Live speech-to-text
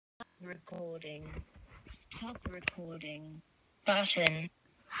recording. Stop recording. Button.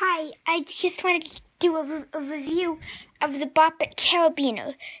 Hi, I just wanted to do a review of the Bop It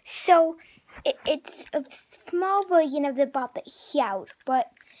carabiner. So, it's a small version of the Bop It shout, but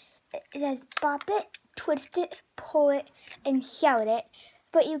it has bop it, twist it, pull it, and shout it.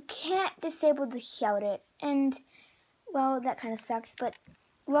 But you can't disable the shout it, and well, that kind of sucks. But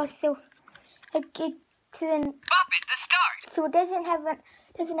well, so then Bop it to start. So it doesn't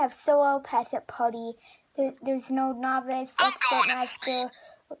have solo, pass it, party. There's no novice, expert, master.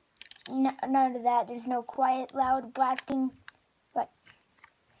 None of that. There's no quiet, loud blasting. But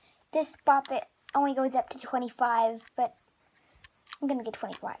this Bop It only goes up to 25. But I'm gonna get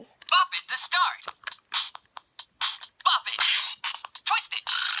 25. Bop it to start. Bop it. Twist it.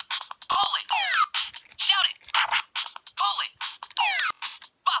 Pull it. Shout it. Pull it.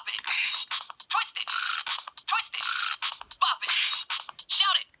 Bop it. Twist it. Twist it. Bop it.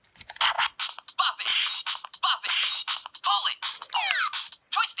 Shout it. Bop it. Bop it. Pull it.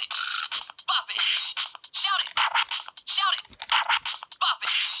 Twist it. Bop it. Shout it. Shout it. Bop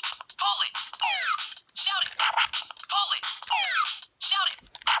it. Pull it. Shout it. Pull it. Shout it.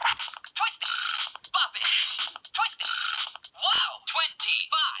 Twist it. Bop it. Twist it. Wow.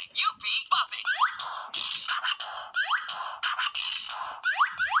 25. You beat Bop it.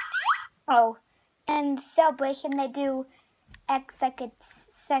 Oh, and Celebration, they do X like it's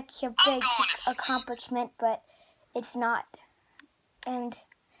such a big accomplishment, but it's not. And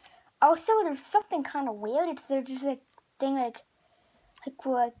also, there's something kind of weird. There's just a thing like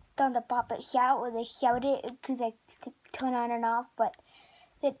where on the Bop It shout, where they shout it, because they turn on and off, but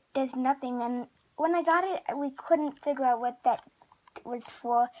it does nothing. And when I got it, we couldn't figure out what that was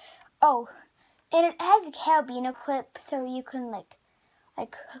for. Oh, and it has a carabiner clip, so you can like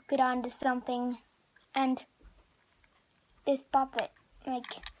hook it onto something. And this Bop It,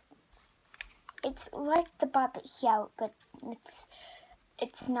 it's like the Bop It shout, but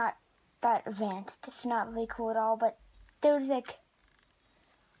it's not that advanced. It's not really cool at all, but there's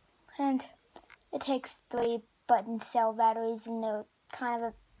and it takes 3 button cell batteries, and they're kind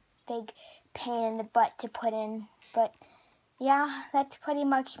of a big pain in the butt to put in. But yeah, that's pretty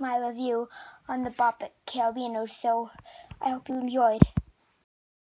much my review on the Bop It carabiner, so I hope you enjoyed.